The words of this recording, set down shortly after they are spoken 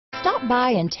Stop by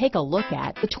and take a look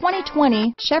at the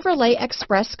 2020 Chevrolet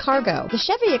Express Cargo. The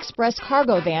Chevy Express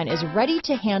Cargo van is ready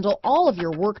to handle all of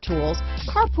your work tools,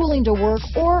 carpooling to work,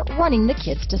 or running the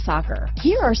kids to soccer.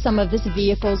 Here are some of this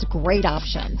vehicle's great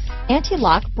options: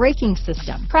 anti-lock braking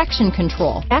system, traction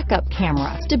control, backup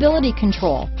camera, stability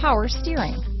control, power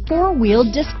steering, four-wheel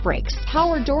disc brakes,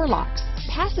 power door locks,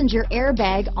 passenger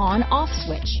airbag on-off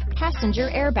switch, passenger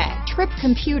airbag, trip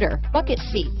computer, bucket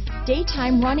seats,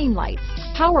 daytime running lights,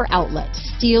 power outlet,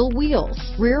 steel wheels,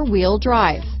 rear wheel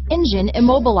drive, engine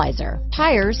immobilizer,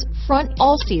 tires front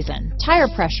all season, tire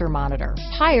pressure monitor,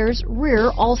 tires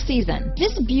rear all season.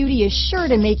 This beauty is sure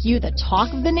to make you the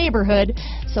talk of the neighborhood,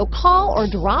 so call or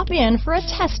drop in for a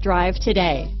test drive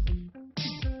today.